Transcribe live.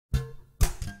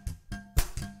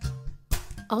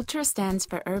Ultra stands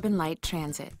for Urban Light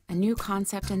Transit, a new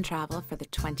concept in travel for the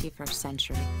 21st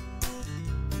century.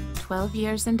 12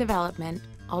 years in development,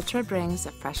 Ultra brings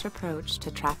a fresh approach to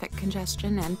traffic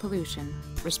congestion and pollution,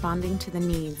 responding to the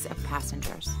needs of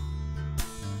passengers.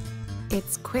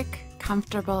 It's quick,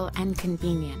 comfortable, and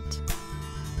convenient.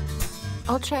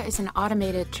 Ultra is an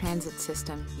automated transit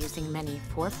system using many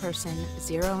four-person,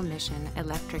 zero-emission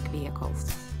electric vehicles.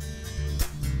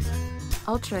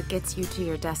 Ultra gets you to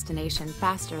your destination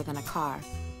faster than a car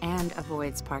and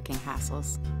avoids parking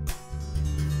hassles.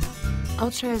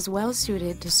 Ultra is well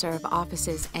suited to serve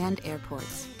offices and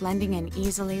airports, blending in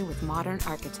easily with modern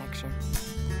architecture.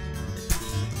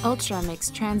 Ultra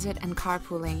makes transit and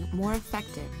carpooling more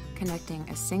effective, connecting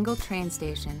a single train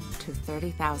station to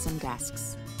 30,000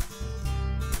 desks.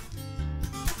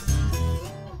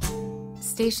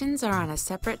 Stations are on a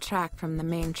separate track from the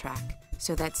main track,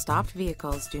 so that stopped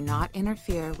vehicles do not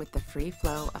interfere with the free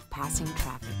flow of passing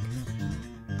traffic.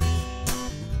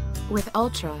 With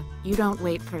Ultra, you don't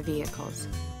wait for vehicles.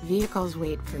 Vehicles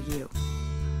wait for you.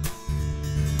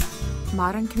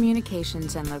 Modern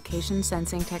communications and location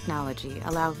sensing technology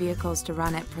allow vehicles to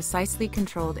run at precisely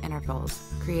controlled intervals,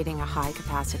 creating a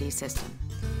high-capacity system.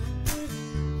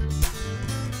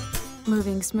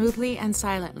 Moving smoothly and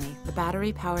silently, the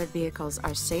battery-powered vehicles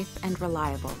are safe and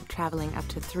reliable, traveling up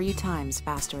to 3 times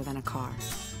faster than a car.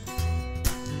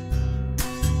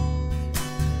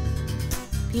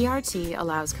 PRT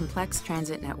allows complex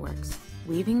transit networks,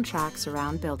 weaving tracks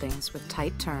around buildings with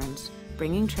tight turns,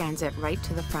 bringing transit right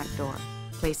to the front door,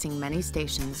 placing many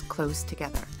stations close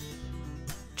together.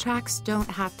 Tracks don't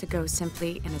have to go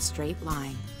simply in a straight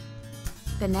line.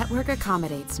 The network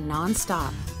accommodates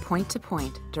non-stop,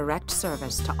 point-to-point direct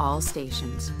service to all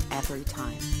stations every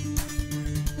time.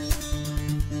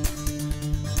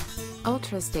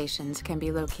 Ultra stations can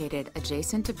be located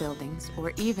adjacent to buildings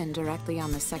or even directly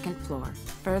on the second floor,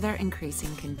 further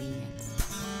increasing convenience.